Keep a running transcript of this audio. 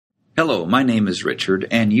Hello, my name is Richard,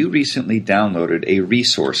 and you recently downloaded a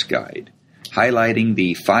resource guide highlighting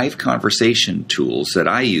the 5 conversation tools that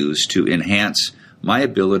I use to enhance my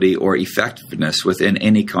ability or effectiveness within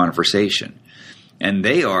any conversation. And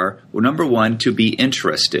they are, number 1, to be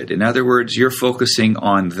interested. In other words, you're focusing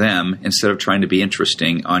on them instead of trying to be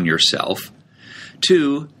interesting on yourself.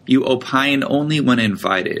 2, you opine only when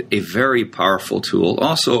invited, a very powerful tool,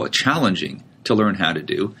 also challenging to learn how to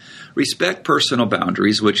do. Respect personal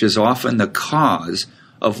boundaries, which is often the cause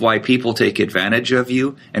of why people take advantage of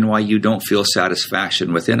you and why you don't feel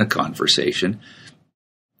satisfaction within a conversation.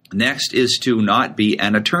 Next is to not be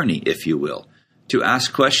an attorney, if you will, to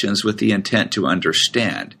ask questions with the intent to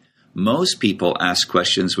understand. Most people ask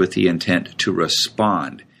questions with the intent to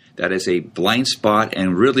respond. That is a blind spot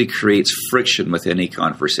and really creates friction with any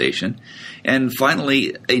conversation. And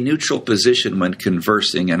finally, a neutral position when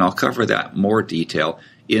conversing, and I'll cover that more detail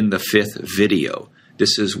in the 5th video.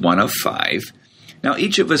 This is one of 5. Now,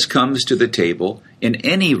 each of us comes to the table in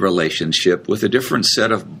any relationship with a different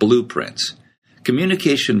set of blueprints.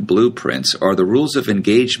 Communication blueprints are the rules of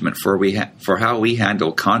engagement for how we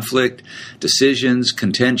handle conflict, decisions,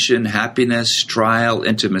 contention, happiness, trial,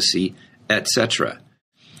 intimacy, etc.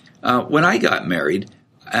 When I got married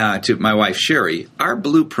to my wife, Sherry, our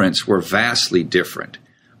blueprints were vastly different.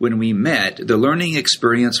 When we met, the learning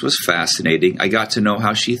experience was fascinating. I got to know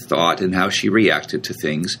how she thought and how she reacted to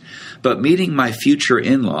things. But meeting my future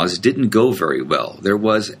in-laws didn't go very well. There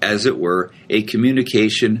was, as it were, a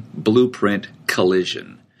communication blueprint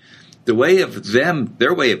collision. Their way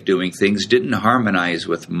of doing things didn't harmonize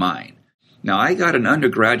with mine. Now, I got an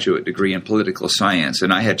undergraduate degree in political science,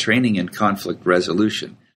 and I had training in conflict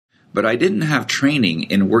resolution. But I didn't have training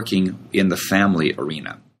in working in the family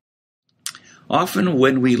arena. Often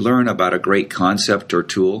when we learn about a great concept or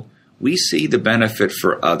tool, we see the benefit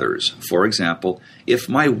for others. For example, if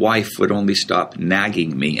my wife would only stop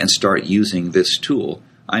nagging me and start using this tool,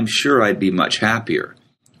 I'm sure I'd be much happier.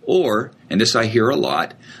 Or, and this I hear a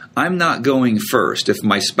lot, I'm not going first. If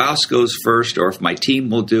my spouse goes first, or if my team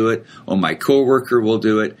will do it, or my coworker will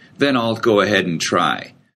do it, then I'll go ahead and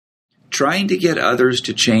try. Trying to get others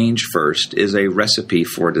to change first is a recipe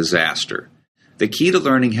for disaster. The key to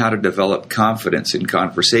learning how to develop confidence in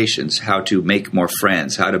conversations, how to make more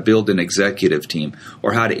friends, how to build an executive team,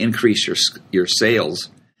 or how to increase your sales,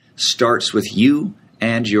 starts with you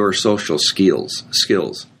and your social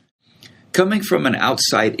skills. Coming from an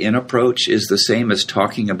outside-in approach is the same as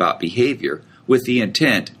talking about behavior with the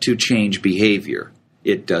intent to change behavior.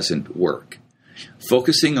 It doesn't work.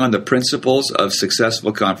 Focusing on the principles of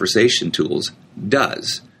successful conversation tools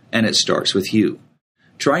does, and it starts with you.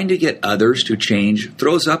 Trying to get others to change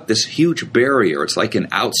throws up this huge barrier. It's like an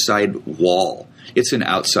outside wall. It's an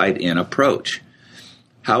outside-in approach.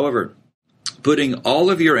 However, putting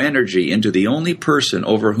all of your energy into the only person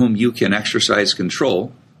over whom you can exercise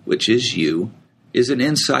control, which is you, is an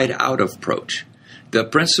inside-out approach. The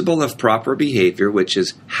principle of proper behavior, which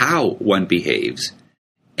is how one behaves,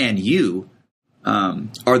 and you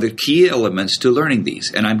are the key elements to learning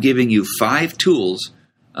these. And I'm giving you 5 tools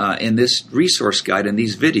in this resource guide and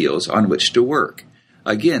these videos on which to work.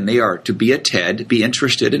 Again, they are to be a TED, be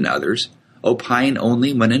interested in others, opine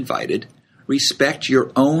only when invited, respect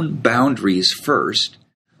your own boundaries first,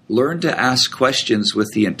 learn to ask questions with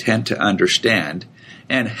the intent to understand,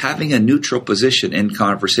 and having a neutral position in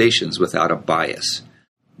conversations without a bias.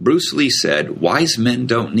 Bruce Lee said, "Wise men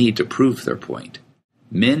don't need to prove their point.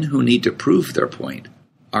 Men who need to prove their point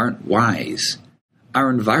aren't wise." Our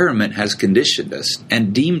environment has conditioned us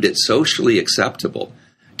and deemed it socially acceptable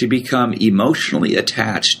to become emotionally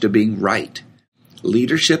attached to being right.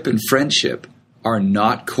 Leadership and friendship are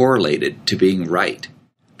not correlated to being right,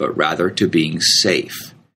 but rather to being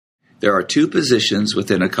safe. There are 2 positions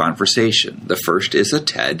within a conversation. The first is a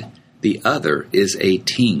TED, the other is a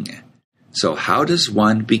TING. So how does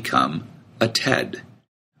one become a TED?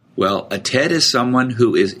 Well, a TED is someone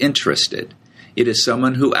who is interested. It is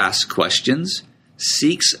someone who asks questions,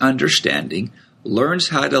 seeks understanding, learns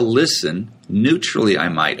how to listen, neutrally I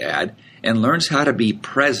might add, and learns how to be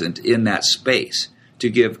present in that space,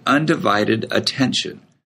 to give undivided attention.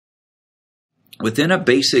 Within a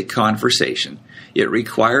basic conversation, it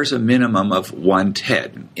requires a minimum of 1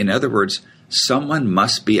 TED. In other words, someone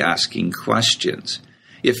must be asking questions.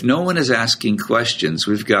 If no one is asking questions,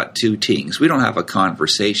 we've got 2 tings. We don't have a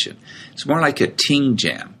conversation. It's more like a ting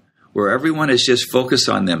jam, where everyone is just focused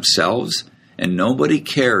on themselves and nobody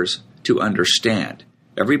cares to understand.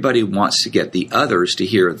 Everybody wants to get the others to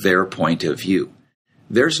hear their point of view.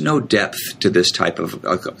 There's no depth to this type of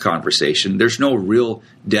conversation. There's no real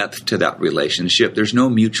depth to that relationship. There's no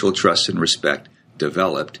mutual trust and respect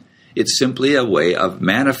developed. It's simply a way of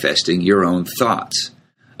manifesting your own thoughts.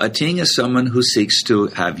 A ting is someone who seeks to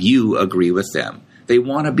have you agree with them. They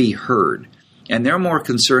want to be heard, and they're more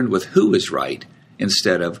concerned with who is right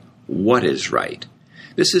instead of what is right.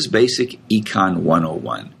 This is basic Econ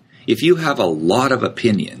 101. If you have a lot of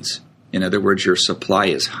opinions, in other words, your supply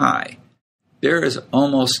is high, there is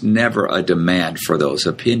almost never a demand for those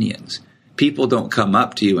opinions. People don't come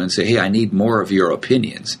up to you and say, hey, I need more of your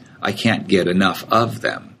opinions. I can't get enough of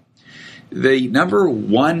them. The number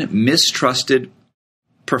one mistrusted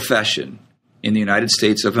profession in the United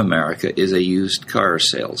States of America is a used car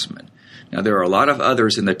salesman. Now, there are a lot of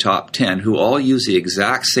others in the top 10 who all use the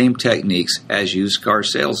exact same techniques as used car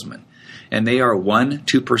salesmen, and they are: 1,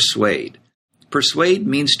 to persuade. Persuade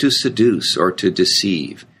means to seduce or to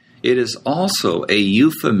deceive. It is also a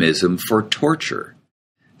euphemism for torture.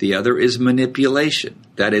 The other is manipulation.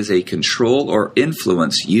 That is a control or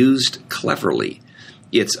influence used cleverly.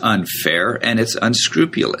 It's unfair and it's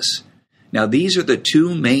unscrupulous. Now, these are the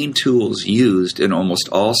two main tools used in almost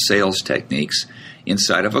all sales techniques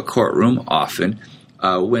inside of a courtroom, often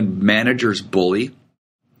when managers bully,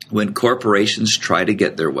 when corporations try to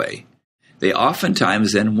get their way. They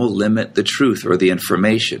oftentimes then will limit the truth or the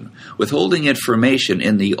information. Withholding information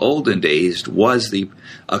in the olden days was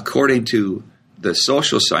according to the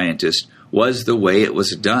social scientist, was the way it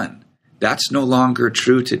was done. That's no longer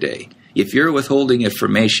true today. If you're withholding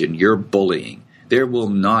information, you're bullying. There will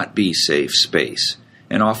not be safe space.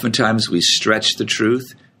 And oftentimes we stretch the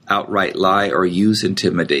truth, outright lie, or use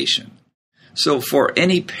intimidation. So for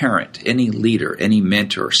any parent, any leader, any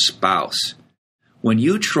mentor, spouse, when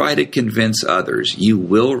you try to convince others, you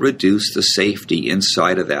will reduce the safety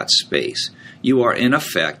inside of that space. You are, in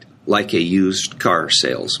effect, like a used car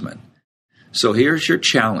salesman. So here's your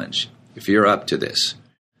challenge, if you're up to this.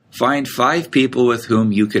 Find 5 people with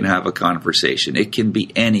whom you can have a conversation. It can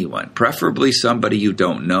be anyone, preferably somebody you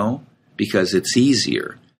don't know, because it's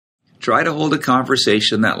easier. Try to hold a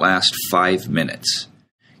conversation that lasts 5 minutes.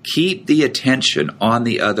 Keep the attention on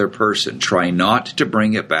the other person. Try not to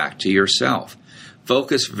bring it back to yourself.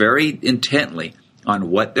 Focus very intently on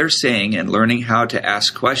what they're saying and learning how to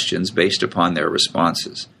ask questions based upon their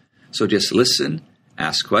responses. So just listen,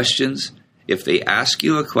 ask questions. If they ask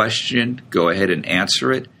you a question, go ahead and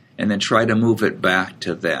answer it, and then try to move it back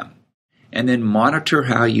to them. And then monitor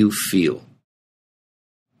how you feel.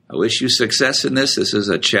 I wish you success in this. This is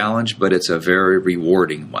a challenge, but it's a very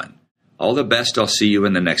rewarding one. All the best. I'll see you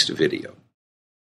in the next video.